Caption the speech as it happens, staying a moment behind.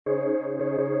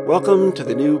Welcome to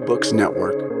the New Books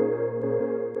Network.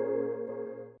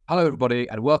 Hello, everybody,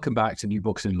 and welcome back to New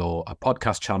Books in Law, a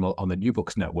podcast channel on the New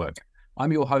Books Network.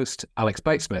 I'm your host, Alex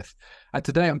Batesmith, and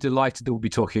today I'm delighted that we'll be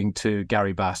talking to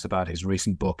Gary Bass about his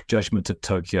recent book, Judgement at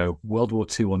Tokyo, World War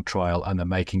II on Trial and the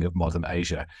Making of Modern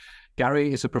Asia.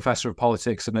 Gary is a professor of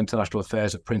politics and international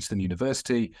affairs at Princeton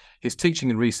University. His teaching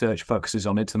and research focuses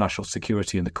on international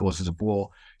security and the causes of war,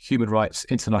 human rights,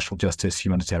 international justice,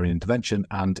 humanitarian intervention,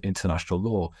 and international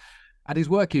law. And his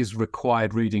work is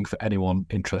required reading for anyone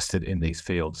interested in these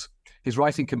fields. His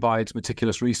writing combines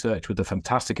meticulous research with the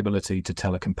fantastic ability to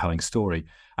tell a compelling story,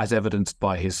 as evidenced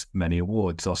by his many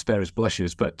awards. I'll spare his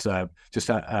blushes, but just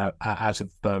out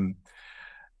of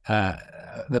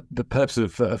the purpose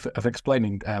of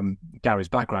explaining Gary's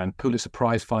background, Pulitzer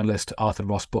Prize finalist, Arthur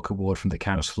Ross Book Award from the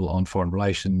Council on Foreign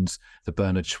Relations, the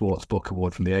Bernard Schwartz Book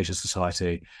Award from the Asia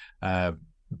Society,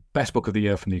 Best Book of the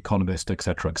Year from The Economist,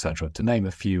 etc., to name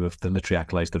a few of the literary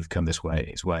accolades that have come his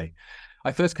way.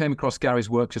 I first came across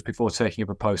Gary's work just before taking up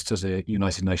a post as a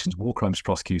United Nations war crimes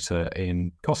prosecutor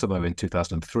in Kosovo in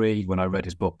 2003, when I read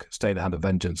his book, Stay the Hand of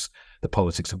Vengeance, The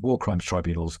Politics of War Crimes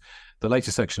Tribunals, the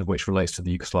latest section of which relates to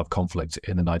the Yugoslav conflict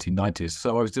in the 1990s.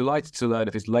 So I was delighted to learn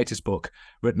of his latest book,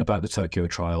 written about the Tokyo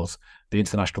trials, the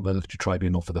International Military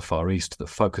Tribunal for the Far East, that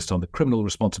focused on the criminal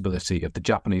responsibility of the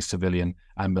Japanese civilian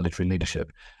and military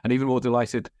leadership. And even more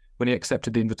delighted when he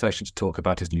accepted the invitation to talk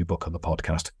about his new book on the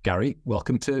podcast. Gary,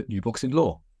 welcome to New Books in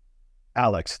Law.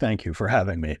 Alex, thank you for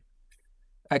having me.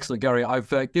 Excellent, Gary. I've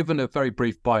given a very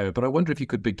brief bio, but I wonder if you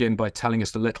could begin by telling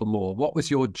us a little more. What was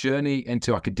your journey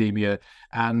into academia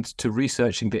and to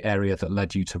researching the area that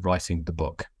led you to writing the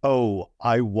book? Oh,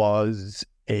 I was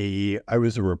a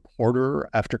reporter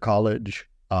after college.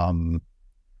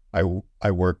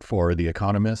 I worked for The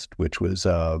Economist, which was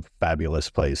a fabulous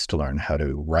place to learn how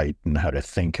to write and how to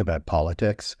think about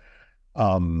politics.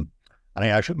 And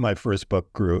my first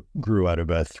book grew out of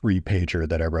a 3-pager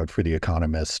that I wrote for The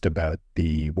Economist about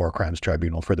the War Crimes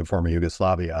Tribunal for the former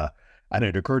Yugoslavia. And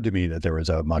it occurred to me that there was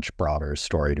a much broader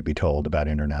story to be told about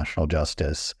international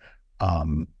justice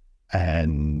and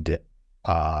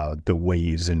the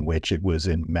ways in which it was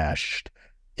enmeshed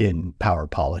in power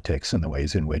politics and the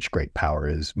ways in which great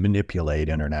powers manipulate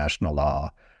international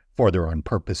law for their own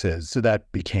purposes. So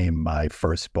that became my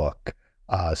first book,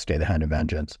 Stay the Hand of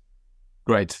Vengeance.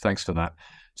 Great, thanks for that.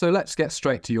 So let's get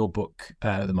straight to your book,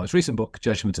 the most recent book,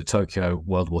 Judgement at Tokyo,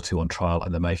 World War II on Trial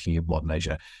and the Making of Modern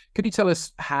Asia. Could you tell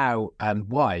us how and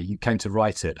why you came to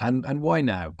write it, and why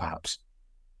now, perhaps?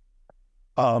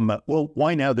 Well,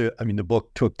 why now? The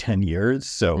book took 10 years,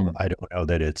 so I don't know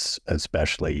that it's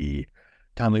especially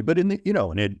timely, but in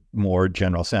a more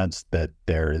general sense, that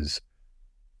there's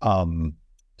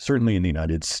certainly in the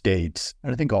United States,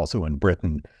 and I think also in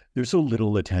Britain, there's so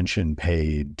little attention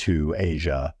paid to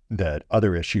Asia that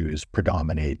other issues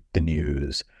predominate the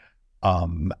news.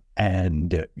 And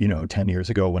 10 years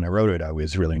ago when I wrote it, I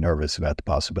was really nervous about the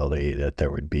possibility that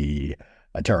there would be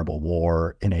a terrible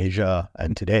war in Asia.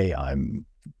 And today I'm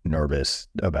nervous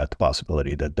about the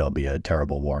possibility that there'll be a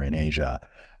terrible war in Asia.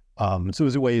 So it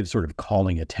was a way of sort of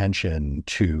calling attention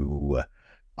to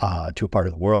a part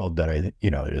of the world that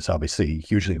is obviously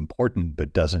hugely important,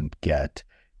 but doesn't get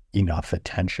enough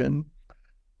attention.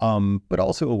 But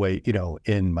also a way,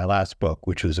 in my last book,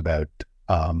 which was about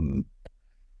Bangladesh,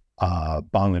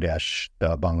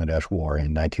 the Bangladesh War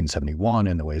in 1971,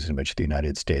 and the ways in which the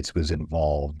United States was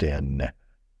involved in,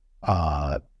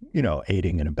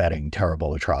 aiding and abetting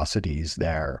terrible atrocities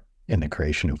there in the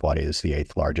creation of what is the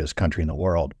 8th largest country in the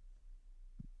world.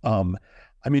 I'm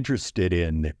interested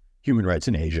in human rights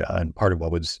in Asia, and part of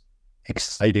what was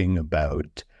exciting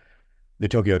about the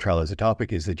Tokyo trial as a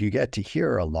topic is that you get to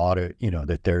hear a lot of,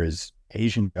 that there's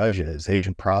Asian judges,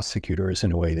 Asian prosecutors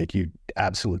in a way that you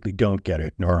absolutely don't get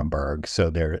at Nuremberg.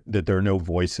 So there are no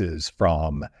voices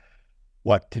from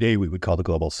what today we would call the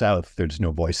global South. There's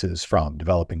no voices from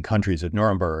developing countries at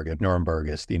Nuremberg. At Nuremberg,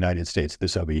 it's the United States, the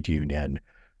Soviet Union,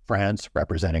 France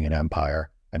representing an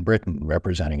empire, and Britain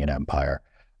representing an empire.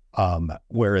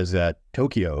 Whereas at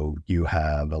Tokyo, you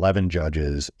have 11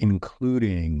 judges,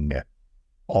 including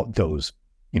all those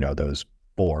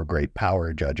 4 great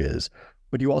power judges,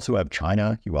 but you also have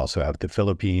China, you also have the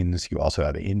Philippines, you also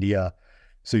have India.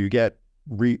 So you get,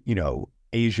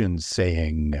 Asians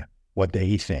saying what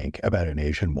they think about an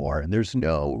Asian war, and there's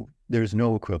no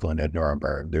equivalent at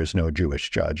Nuremberg. There's no Jewish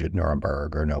judge at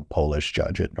Nuremberg or no Polish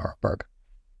judge at Nuremberg.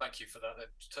 Thank you for that. That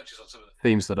touches on some of the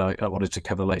themes that I wanted to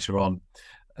cover later on.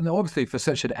 And obviously, for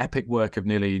such an epic work of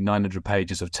nearly 900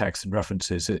 pages of text and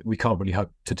references, we can't really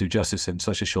hope to do justice in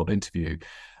such a short interview.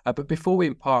 But before we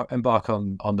embark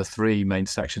on the three main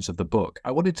sections of the book,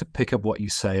 I wanted to pick up what you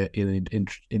say in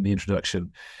the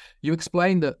introduction. You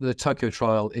explain that the Tokyo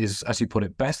trial is, as you put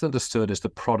it, best understood as the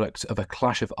product of a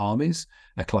clash of armies,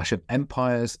 a clash of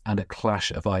empires, and a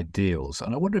clash of ideals.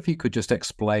 And I wonder if you could just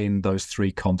explain those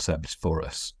three concepts for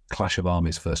us. Clash of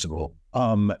armies, first of all.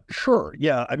 Sure.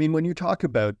 Yeah. I mean, when you talk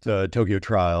about the Tokyo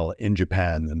trial in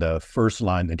Japan, the first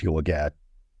line that you will get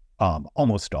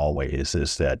almost always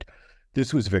is that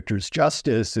this was victor's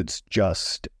justice. It's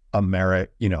just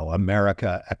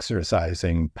America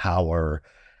exercising power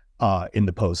in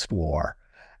the post-war.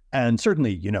 And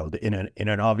certainly, in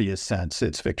an obvious sense,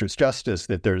 it's victor's justice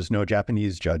that there's no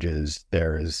Japanese judges.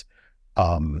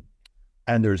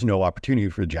 And there's no opportunity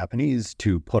for the Japanese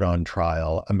to put on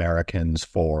trial Americans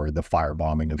for the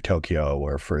firebombing of Tokyo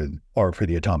or for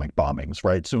the atomic bombings,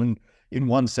 right? So in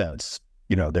one sense,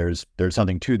 there's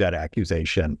something to that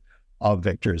accusation of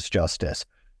victor's justice.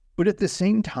 But at the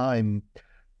same time,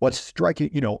 what's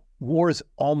striking, wars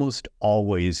almost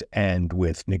always end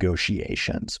with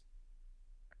negotiations.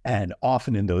 And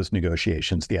often in those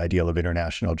negotiations, the ideal of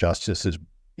international justice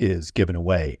is given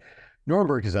away.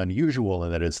 Nuremberg is unusual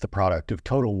in that it's the product of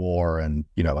total war and,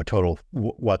 a total,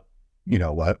 what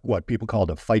people called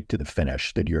a fight to the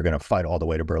finish, that you're going to fight all the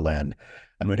way to Berlin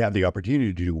and would have the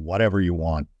opportunity to do whatever you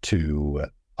want to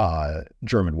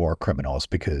German war criminals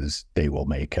because they will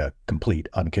make a complete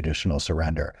unconditional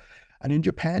surrender. And in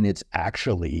Japan, it's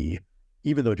actually,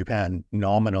 even though Japan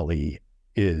nominally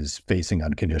is facing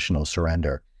unconditional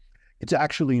surrender, it's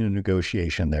actually in a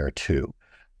negotiation there too.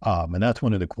 And that's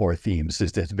one of the core themes,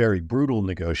 is this very brutal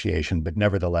negotiation, but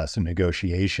nevertheless a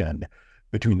negotiation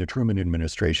between the Truman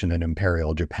administration and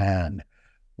Imperial Japan,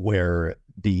 where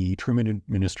the Truman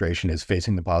administration is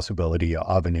facing the possibility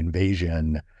of an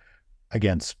invasion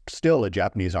against still a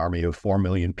Japanese army of 4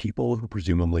 million people who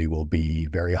presumably will be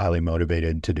very highly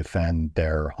motivated to defend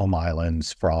their home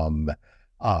islands from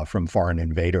foreign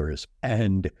invaders.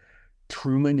 And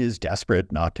Truman is desperate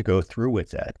not to go through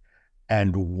with it.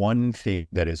 And one thing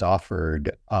that is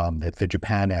offered, that the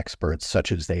Japan experts,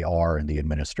 such as they are in the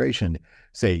administration,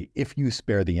 say, if you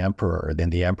spare the emperor,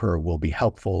 then the emperor will be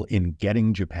helpful in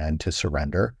getting Japan to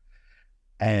surrender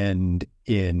and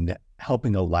in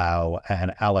helping allow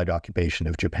an Allied occupation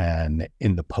of Japan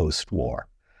in the post-war.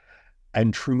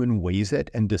 And Truman weighs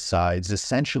it and decides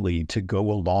essentially to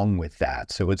go along with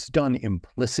that. So it's done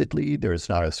implicitly. There's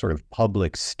not a sort of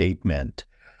public statement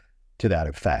to that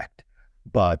effect.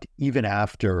 But even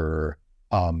after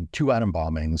 2 atom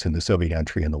bombings and the Soviet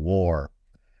entry in the war,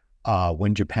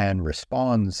 when Japan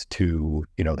responds to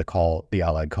the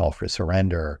Allied call for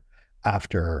surrender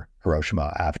after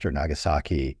Hiroshima, after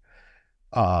Nagasaki,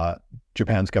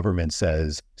 Japan's government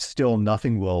says still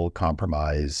nothing will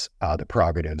compromise the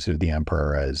prerogatives of the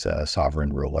emperor as a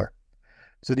sovereign ruler.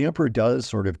 So the emperor does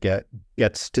sort of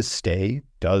gets to stay,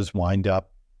 does wind up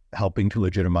helping to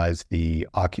legitimize the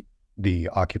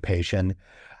occupation.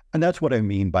 And that's what I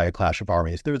mean by a clash of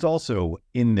armies. There's also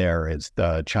in there is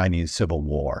the Chinese Civil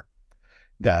War,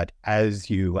 that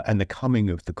and the coming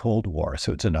of the Cold War.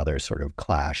 So it's another sort of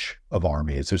clash of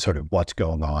armies. There's sort of what's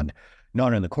going on,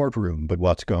 not in the courtroom, but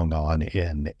what's going on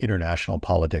in international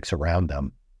politics around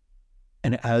them.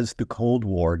 And as the Cold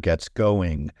War gets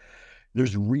going,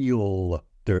 there's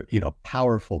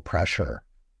powerful pressure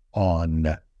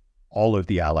on all of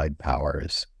the Allied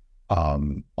powers,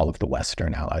 all of the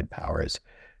Western Allied powers,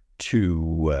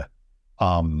 to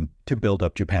build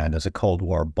up Japan as a Cold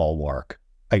War bulwark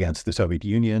against the Soviet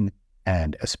Union,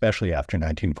 and especially after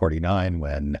 1949,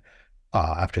 when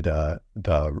after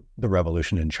the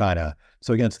revolution in China,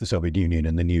 so against the Soviet Union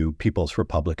and the new People's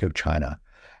Republic of China.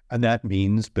 And that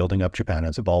means building up Japan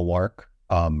as a bulwark,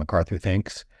 MacArthur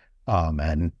thinks,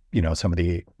 and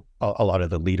a lot of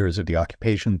the leaders of the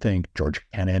occupation think, George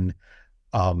Kennan,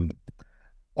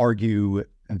 argue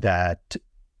that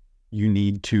you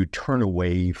need to turn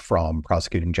away from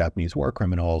prosecuting Japanese war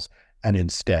criminals and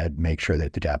instead make sure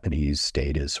that the Japanese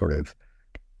state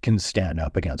can stand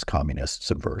up against communist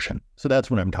subversion. So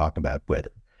that's what I'm talking about with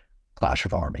clash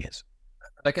of armies.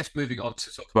 I guess moving on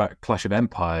to talk about clash of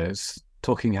empires,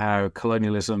 talking how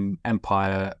colonialism,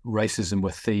 empire, racism were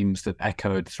themes that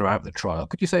echoed throughout the trial.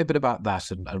 Could you say a bit about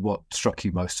that and what struck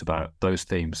you most about those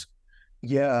themes?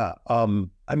 Yeah.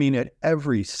 At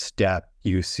every step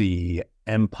you see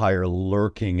empire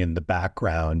lurking in the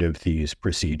background of these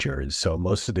procedures. So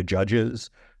most of the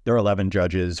judges, there are 11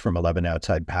 judges from 11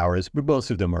 outside powers, but most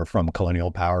of them are from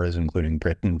colonial powers, including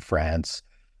Britain, France,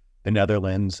 the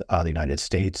Netherlands, the United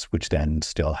States, which then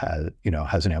still has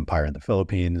an empire in the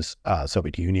Philippines,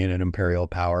 Soviet Union, an imperial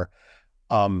power.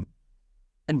 And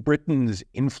And Britain's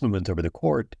influence over the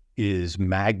court is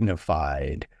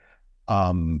magnified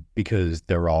because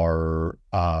there are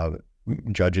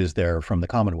judges there from the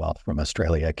Commonwealth, from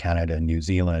Australia, Canada, and New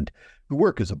Zealand, who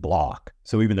work as a block.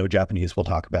 So even though Japanese will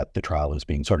talk about the trial as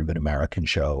being sort of an American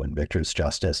show and Victor's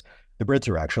Justice, the Brits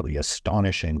are actually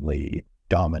astonishingly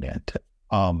dominant.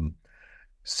 And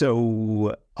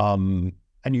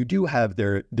you do have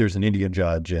there's an Indian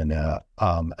judge and a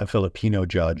Filipino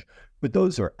judge, but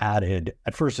those are added.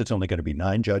 At first, it's only going to be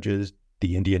 9 judges.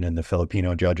 The Indian and the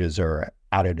Filipino judges are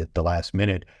added at the last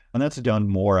minute. And that's done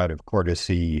more out of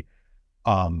courtesy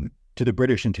to the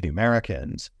British and to the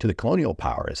Americans, to the colonial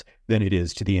powers, than it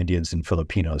is to the Indians and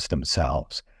Filipinos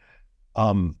themselves.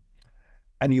 And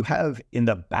you have in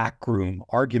the backroom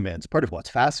arguments, part of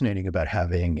what's fascinating about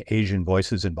having Asian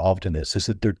voices involved in this is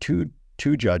that there are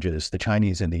two judges, the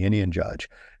Chinese and the Indian judge,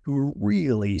 who are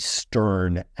really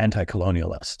stern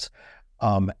anti-colonialists.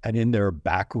 And in their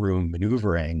backroom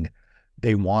maneuvering,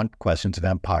 they want questions of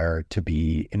empire to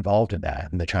be involved in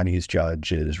that. And the Chinese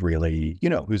judge is really,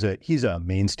 he's a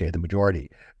mainstay of the majority,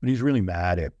 but he's really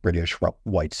mad at British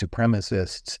white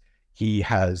supremacists. He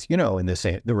has, in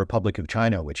the Republic of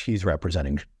China, which he's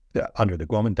representing under the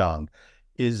Kuomintang,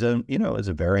 is a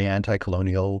very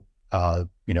anti-colonial,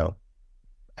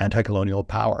 anti-colonial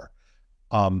power.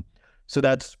 So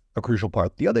that's a crucial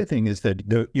part. The other thing is that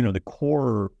the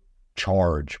core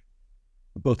charge,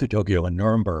 both at Tokyo and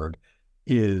Nuremberg,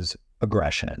 is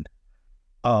aggression.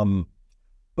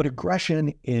 But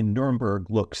aggression in Nuremberg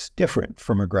looks different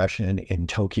from aggression in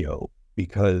Tokyo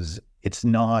because it's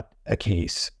not a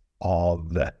case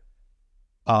of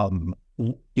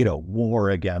war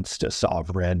against a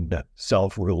sovereign,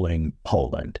 self-ruling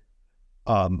Poland.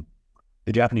 The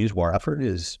Japanese war effort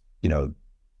is,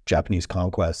 Japanese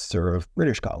conquests are of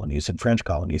British colonies and French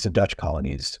colonies and Dutch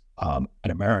colonies and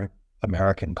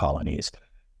American colonies.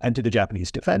 And to the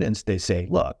Japanese defendants, they say,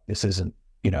 look, this isn't,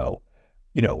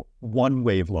 one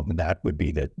way of looking at that would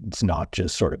be that it's not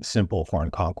just sort of simple foreign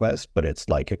conquest, but it's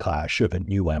like a clash of a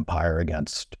new empire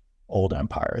against old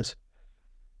empires.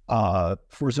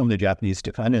 For some of the Japanese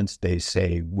defendants, they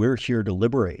say, we're here to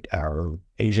liberate our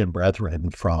Asian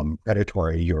brethren from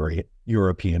predatory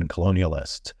European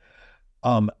colonialists.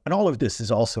 And all of this is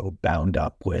also bound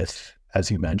up with, as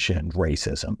you mentioned,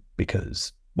 racism,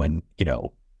 because when,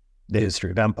 the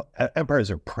history of empires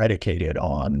are predicated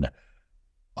on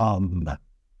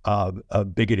a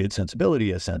bigoted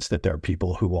sensibility, a sense that there are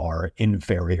people who are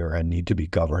inferior and need to be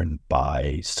governed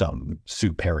by some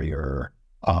superior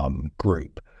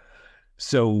group.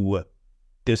 So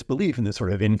this belief in the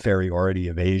sort of inferiority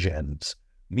of Asians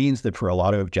means that for a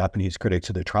lot of Japanese critics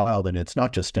of the trial, then it's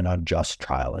not just an unjust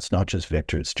trial. It's not just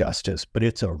Victor's Justice, but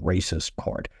it's a racist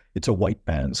court. It's a white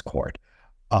man's court.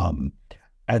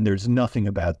 And there's nothing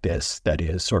about this that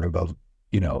is sort of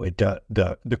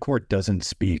the court doesn't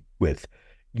speak with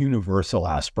universal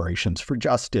aspirations for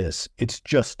justice. It's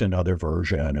just another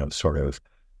version of sort of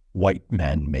white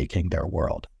men making their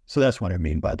world. So that's what I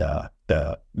mean by the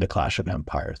clash of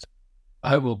empires.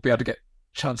 I will be able to get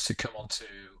a chance to come on to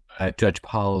Judge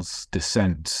Pahl's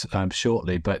dissent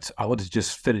shortly, but I wanted to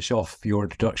just finish off your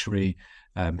introductory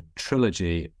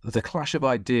trilogy, The Clash of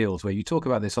Ideals, where you talk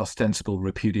about this ostensible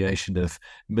repudiation of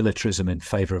militarism in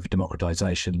favor of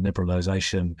democratization,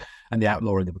 liberalization, and the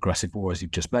outlawing of aggressive war, as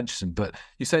you've just mentioned. But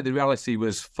you say the reality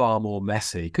was far more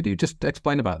messy. Could you just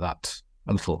explain about that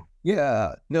a little?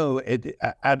 Yeah, no,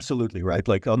 absolutely right.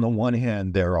 Like on the one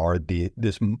hand, there are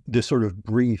this sort of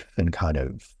brief and kind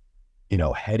of,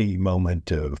 heady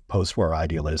moment of post-war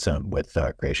idealism with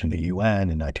the creation of the UN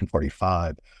in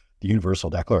 1945, the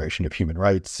Universal Declaration of Human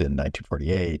Rights in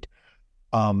 1948.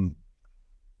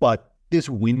 But this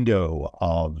window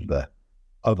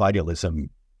of idealism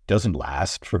doesn't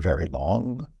last for very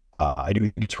long. I do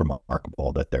think it's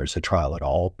remarkable that there's a trial at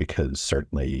all, because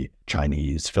certainly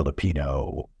Chinese,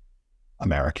 Filipino,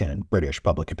 American, British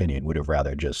public opinion would have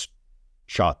rather just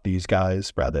shot these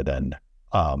guys rather than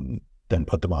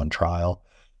put them on trial.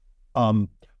 But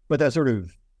that sort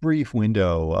of brief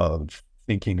window of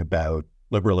thinking about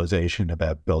liberalization,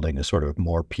 about building a sort of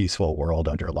more peaceful world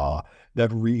under law,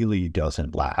 that really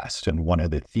doesn't last. And one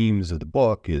of the themes of the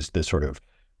book is this sort of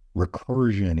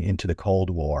recursion into the Cold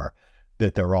War,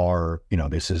 that there are,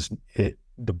 the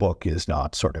book is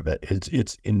not sort of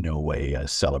it's in no way a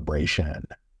celebration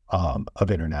of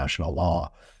international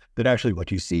law. That actually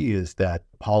what you see is that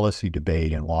policy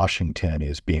debate in Washington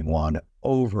is being won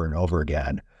over and over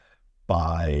again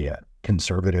by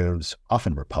conservatives,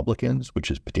 often Republicans,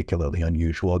 which is particularly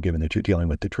unusual given that you're dealing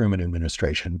with the Truman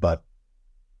administration, but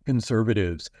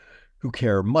conservatives who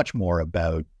care much more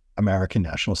about American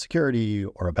national security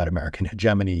or about American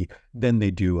hegemony than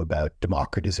they do about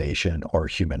democratization or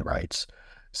human rights.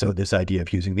 So this idea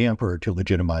of using the emperor to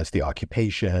legitimize the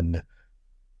occupation,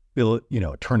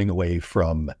 turning away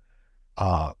from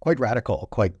quite radical,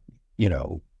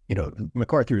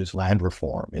 MacArthur's land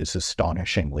reform is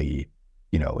astonishingly,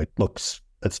 it looks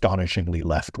astonishingly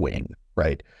left wing,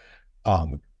 right?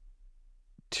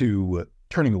 To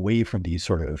turning away from these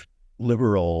sort of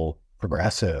liberal,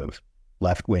 progressive,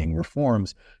 left-wing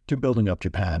reforms to building up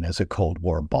Japan as a Cold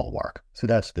War bulwark. So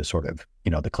that's the sort of,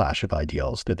 the clash of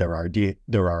ideals, that there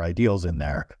are ideals in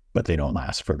there, but they don't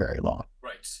last for very long.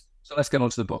 Right. So let's get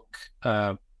on to the book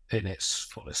in its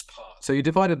fullest part. So you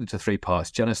divide it into three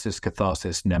parts: Genesis,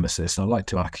 Catharsis, Nemesis. And I'd like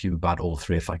to ask you about all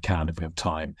three if I can, if we have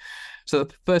time. So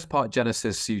the first part,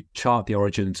 Genesis, you chart the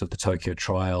origins of the Tokyo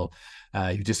trial.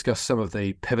 You discuss some of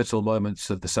the pivotal moments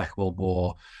of the Second World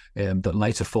War that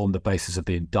later formed the basis of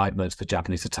the indictment: the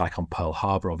Japanese attack on Pearl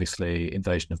Harbor, obviously,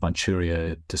 invasion of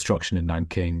Manchuria, destruction in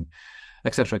Nanking,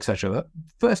 etc., etc. But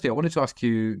firstly, I wanted to ask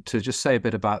you to just say a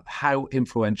bit about how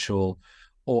influential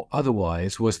or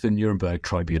otherwise was the Nuremberg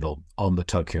Tribunal on the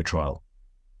Tokyo trial.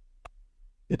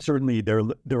 It's certainly,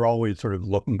 they're always sort of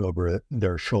looking over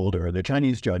their shoulder. The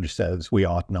Chinese judge says we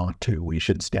ought not to. We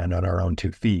should stand on our own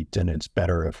 2 feet, and it's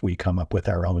better if we come up with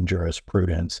our own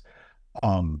jurisprudence.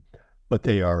 But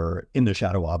they are in the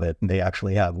shadow of it, and they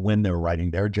actually have, when they're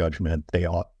writing their judgment, they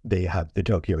have the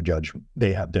Tokyo judgment,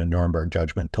 they have the Nuremberg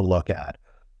judgment to look at.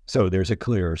 So there's a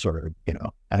clear sort of,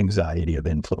 anxiety of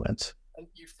influence. And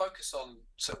you focus on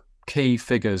some key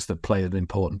figures that played an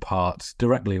important part,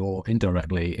 directly or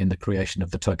indirectly, in the creation of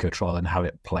the Tokyo trial and how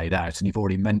it played out. And you've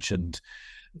already mentioned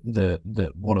the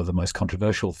one of the most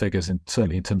controversial figures, and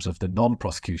certainly in terms of the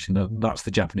non-prosecution, that's the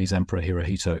Japanese Emperor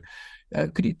Hirohito.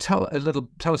 Could you tell us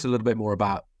a little bit more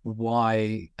about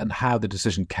why and how the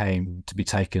decision came to be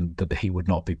taken that he would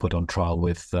not be put on trial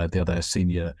with the other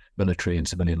senior military and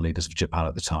civilian leaders of Japan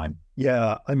at the time?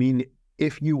 Yeah, I mean,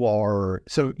 if you are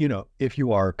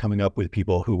coming up with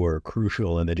people who were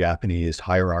crucial in the Japanese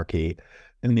hierarchy,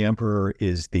 and the emperor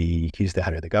he's the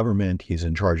head of the government, he's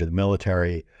in charge of the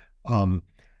military, and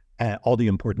all the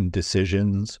important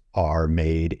decisions are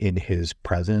made in his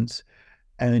presence.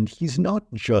 And he's not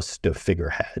just a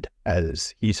figurehead,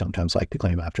 as he sometimes liked to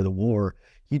claim after the war.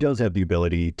 He does have the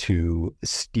ability to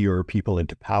steer people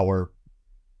into power,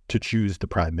 to choose the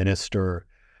prime minister.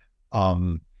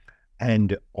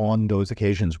 And on those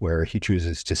occasions where he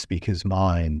chooses to speak his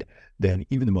mind, then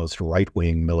even the most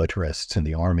right-wing militarists in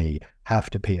the army have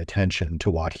to pay attention to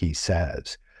what he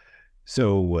says.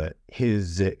 So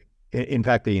in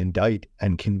fact, they indict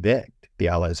and convict, the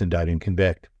Allies indict and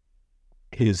convict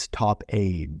his top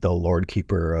aide, the Lord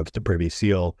Keeper of the Privy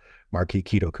Seal, Marquis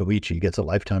Kido Koichi, gets a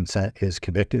lifetime is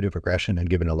convicted of aggression and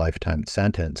given a lifetime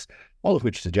sentence, all of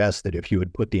which suggests that if you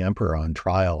had put the emperor on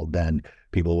trial, then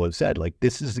people would have said, like,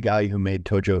 this is the guy who made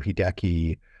Tojo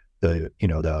Hideki, the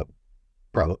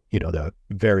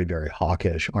very, very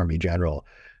hawkish army general,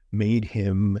 made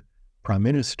him prime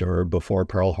minister before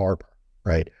Pearl Harbor,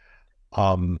 right?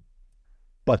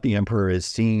 But the emperor is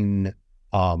seen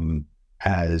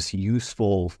as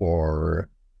useful for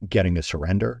getting a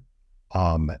surrender,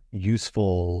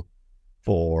 useful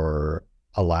for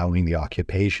allowing the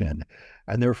occupation.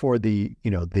 And therefore the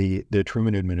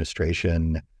Truman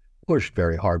administration, pushed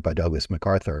very hard by Douglas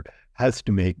MacArthur, has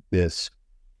to make this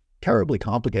terribly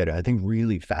complicated, I think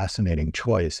really fascinating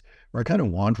choice, where I kind of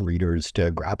want readers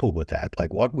to grapple with that.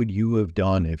 Like, what would you have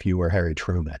done if you were Harry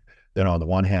Truman? Then on the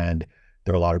one hand,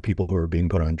 there are a lot of people who are being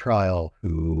put on trial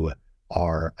who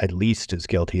are at least as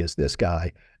guilty as this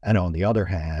guy. And on the other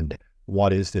hand,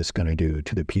 what is this going to do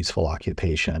to the peaceful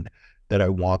occupation? That I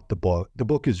want the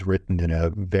book is written in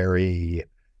a very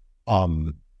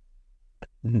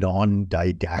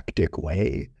non-didactic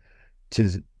way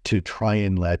to try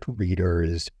and let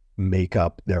readers make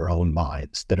up their own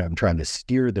minds, that I'm trying to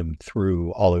steer them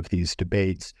through all of these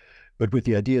debates, but with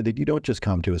the idea that you don't just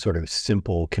come to a sort of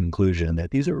simple conclusion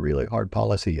that these are really hard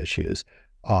policy issues.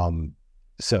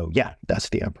 So yeah, that's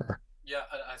the emperor. Yeah,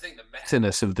 I think the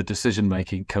messiness of the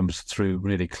decision-making comes through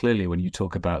really clearly when you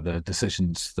talk about the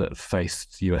decisions that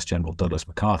faced US General Douglas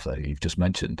MacArthur, you've just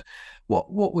mentioned.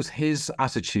 What was his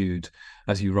attitude,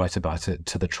 as you write about it,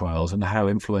 to the trials, and how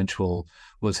influential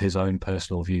was his own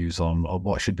personal views on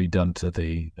what should be done to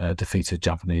the defeated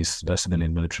Japanese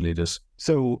civilian military leaders?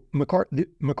 So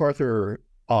MacArthur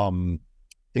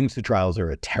thinks the trials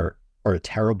are a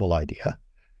terrible idea.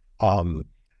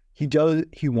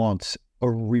 He wants a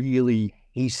really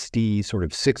hasty sort of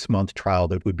 6-month trial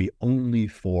that would be only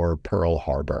for Pearl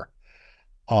Harbor.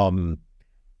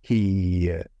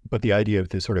 But the idea of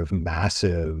this sort of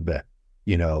massive,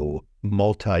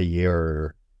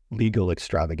 multi-year legal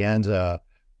extravaganza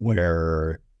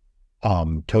where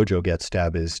Tojo gets to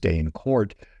have his day in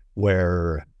court,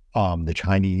 where the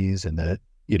Chinese and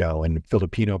and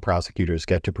Filipino prosecutors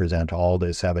get to present all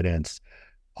this evidence.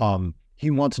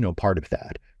 He wants no part of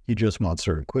that. He just wants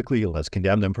sort of quickly, let's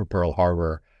condemn them for Pearl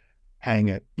Harbor,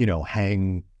 hang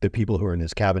the people who are in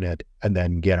his cabinet, and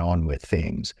then get on with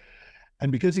things.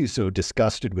 And because he's so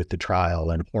disgusted with the trial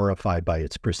and horrified by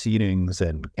its proceedings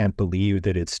and can't believe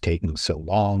that it's taking so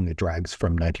long, it drags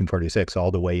from 1946 all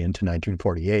the way into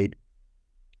 1948,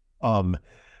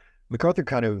 MacArthur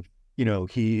kind of,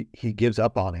 he gives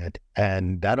up on it,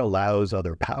 and that allows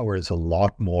other powers a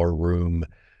lot more room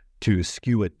to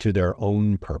skew it to their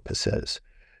own purposes.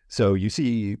 So you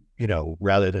see,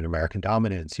 rather than American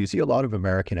dominance, you see a lot of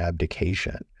American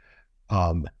abdication,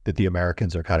 that the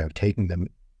Americans are kind of taking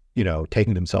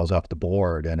themselves off the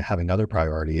board and having other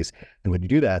priorities. And when you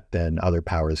do that, then other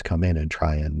powers come in and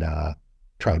try and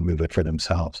move it for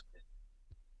themselves.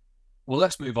 Well,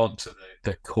 let's move on to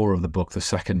the core of the book, the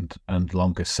second and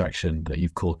longest section that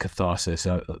you've called Catharsis.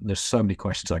 There's so many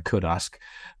questions I could ask.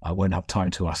 I won't have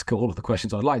time to ask all of the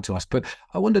questions I'd like to ask, but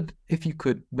I wondered if you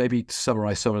could maybe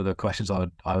summarize some of the questions I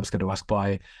was going to ask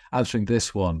by answering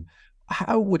this one.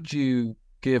 How would you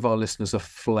give our listeners a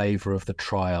flavor of the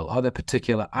trial? Are there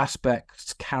particular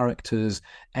aspects, characters,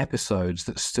 episodes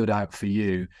that stood out for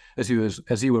you as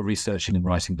you were researching and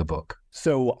writing the book?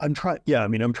 So I'm trying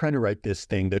to write this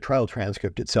thing. The trial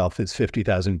transcript itself is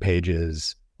 50,000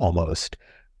 pages almost.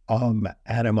 And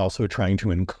I'm also trying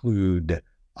to include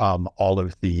all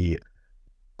of the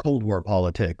Cold War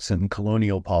politics and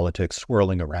colonial politics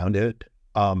swirling around it.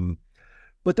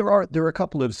 But there are a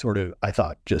couple of sort of, I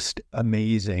thought, just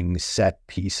amazing set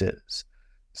pieces.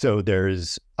 So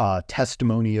there's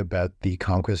testimony about the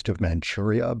conquest of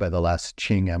Manchuria by the last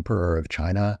Qing emperor of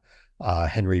China,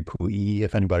 Henry Puyi.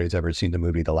 If anybody's ever seen the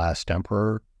movie The Last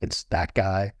Emperor, it's that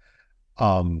guy.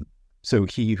 So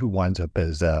he who winds up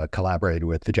as collaborated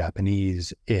with the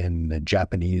Japanese in the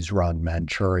Japanese-run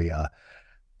Manchuria,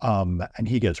 and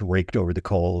he gets raked over the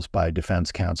coals by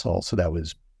defense counsel. So that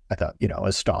was, I thought,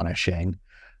 astonishing.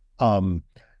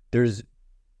 There's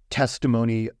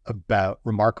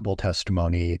remarkable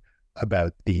testimony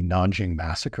about the Nanjing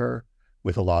massacre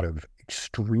with a lot of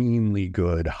extremely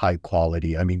good, high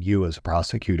quality. I mean, you as a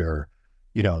prosecutor,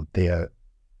 they have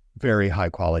very high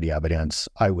quality evidence,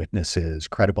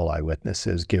 credible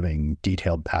eyewitnesses giving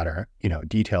detailed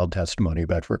testimony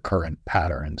about recurrent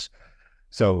patterns.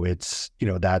 So it's,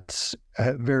 that's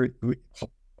very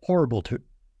horrible to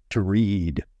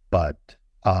read, but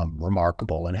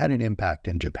remarkable, and had an impact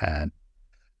in Japan.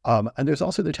 And there's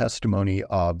also the testimony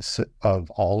of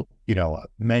all,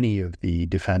 many of the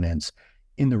defendants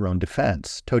in their own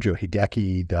defense. Tojo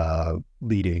Hideki, the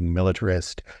leading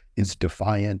militarist, is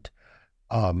defiant.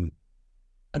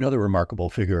 Another remarkable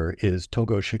figure is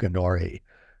Togo Shigenori,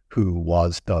 who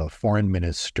was the foreign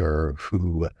minister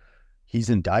he's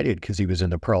indicted because he was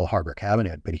in the Pearl Harbor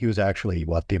cabinet, but he was actually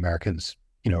what the Americans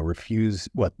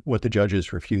what the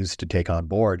judges refused to take on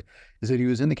board is that he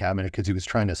was in the cabinet because he was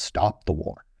trying to stop the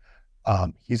war.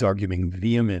 He's arguing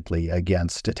vehemently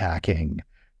against attacking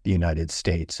the United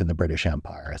States and the British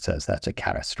Empire. It says that's a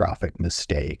catastrophic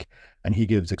mistake. And he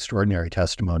gives extraordinary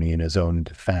testimony in his own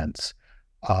defense,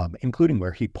 including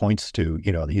where he points to,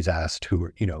 he's asked who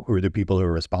are the people who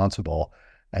are responsible.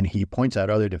 And he points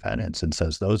out other defendants and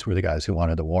says, those were the guys who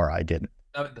wanted the war. I didn't.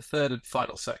 Now, in the third and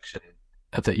final section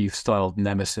that you've styled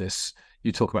Nemesis,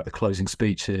 you talk about the closing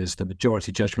speeches, the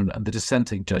majority judgment and the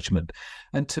dissenting judgment.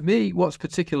 And to me, what's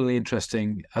particularly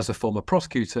interesting as a former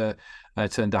prosecutor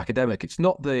turned academic, it's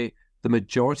not the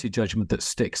majority judgment that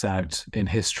sticks out in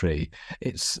history.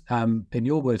 It's, in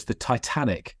your words, the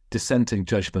titanic dissenting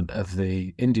judgment of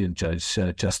the Indian judge,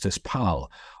 Justice Pal.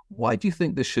 Why do you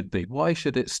think this should be? Why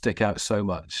should it stick out so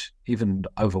much, even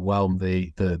overwhelm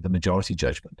the majority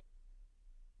judgment?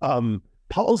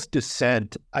 Paul's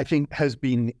dissent, I think, it's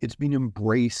been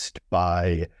embraced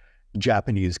by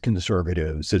Japanese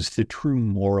conservatives as the true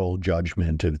moral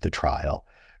judgment of the trial,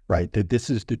 right? That this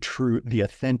is the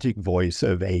authentic voice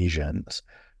of Asians.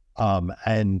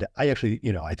 And I actually,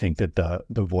 I think that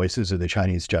the voices of the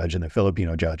Chinese judge and the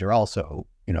Filipino judge are also,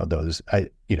 those,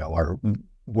 are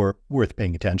worth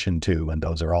paying attention to. And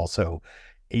those are also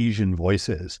Asian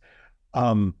voices.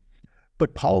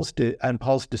 But Paul's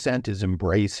dissent is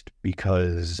embraced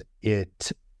because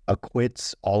it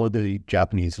acquits all of the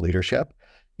Japanese leadership.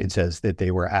 It says that they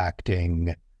were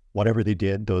acting, whatever they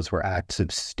did, those were acts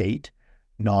of state,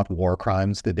 not war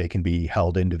crimes that they can be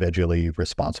held individually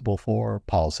responsible for.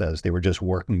 Paul says they were just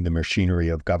working the machinery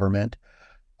of government.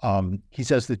 He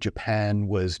says that Japan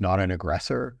was not an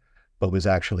aggressor, but was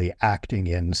actually acting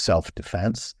in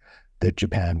self-defense, that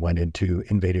Japan went into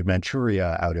invaded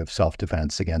Manchuria out of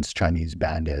self-defense against Chinese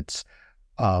bandits,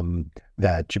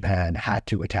 that Japan had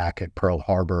to attack at Pearl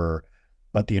Harbor,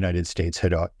 but the United States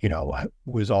had,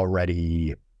 was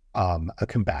already a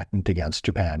combatant against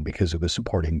Japan because it was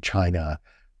supporting China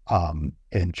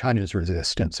in China's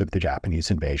resistance of the Japanese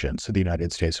invasion. So the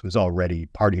United States was already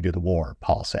party to the war,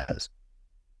 Paul says.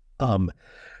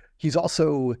 He's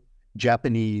also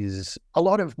Japanese. A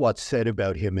lot of what's said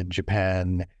about him in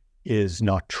Japan is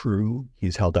not true.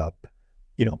 He's held up,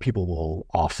 people will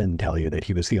often tell you that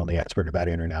he was the only expert about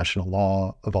international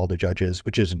law of all the judges,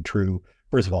 which isn't true.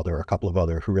 First of all, there were a couple of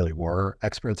other who really were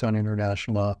experts on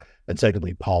international law. And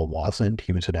secondly, Paul wasn't.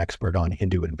 He was an expert on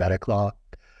Hindu and Vedic law.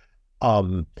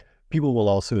 People will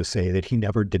also say that he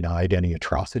never denied any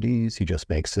atrocities. He just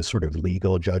makes this sort of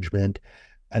legal judgment.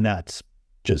 And that's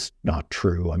just not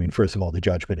true. I mean, first of all, the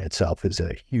judgment itself is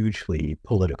a hugely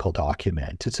political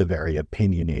document. It's a very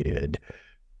opinionated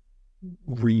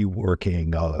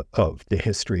reworking of the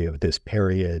history of this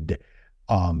period,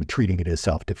 treating it as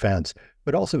self-defense.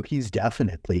 But also he's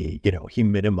definitely, he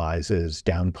minimizes,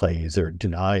 downplays, or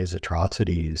denies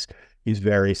atrocities. He's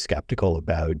very skeptical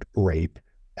about rape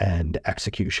and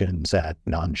executions at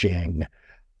Nanjing.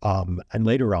 And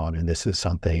later on, and this is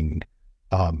something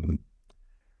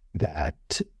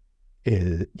that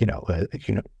is,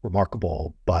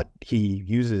 remarkable, but he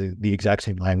uses the exact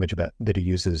same language that he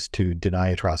uses to deny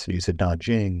atrocities at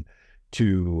Nanjing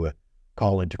to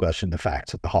call into question the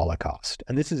facts of the Holocaust.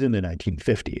 And this is in the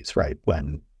 1950s, right?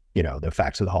 When, the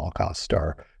facts of the Holocaust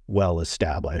are well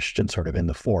established and sort of in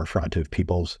the forefront of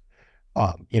people's,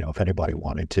 if anybody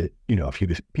wanted to,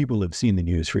 people have seen the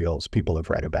newsreels, people have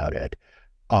read about it.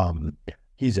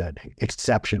 He's an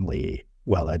exceptionally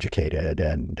well-educated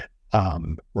and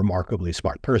remarkably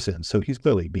smart person. So he's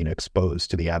clearly been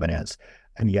exposed to the evidence,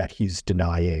 and yet he's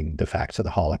denying the facts of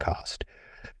the Holocaust.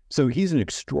 So he's an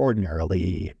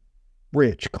extraordinarily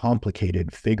rich,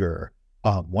 complicated figure,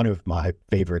 one of my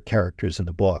favorite characters in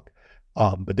the book.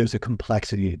 But there's a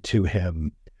complexity to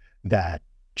him that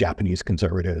Japanese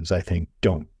conservatives, I think,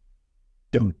 don't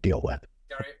deal with.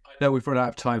 Gary, I know we've run out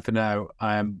of time for now.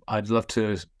 I'd love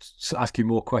to ask you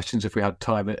more questions if we had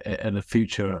time in a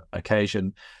future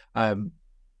occasion.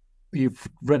 You've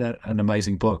written an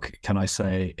amazing book, can I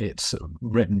say? It's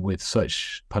written with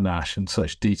such panache and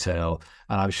such detail,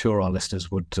 and I'm sure our listeners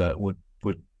would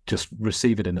just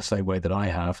receive it in the same way that I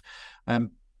have.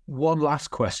 One last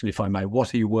question, if I may.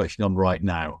 What are you working on right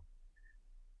now?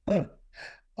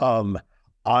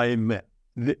 I'm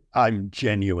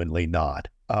genuinely not.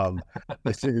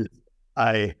 This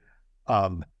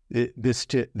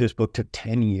book took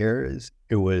 10 years.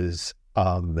 It was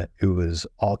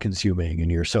all consuming,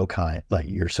 and you're so kind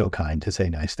to say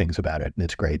nice things about it, and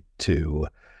it's great to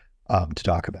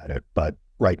talk about it. But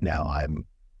right now I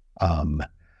am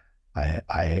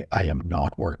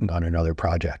not working on another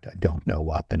project. I don't know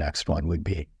what the next one would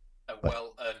be. A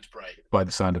well-earned break, by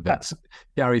the sound of it.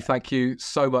 Gary, thank you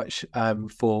so much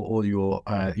for all your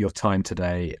time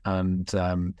today, and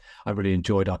I really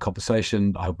enjoyed our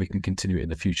conversation. I hope we can continue it in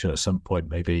the future at some point,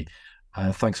 maybe.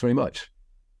 Thanks very much.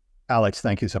 Alex,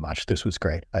 thank you so much. This was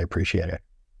great. I appreciate it.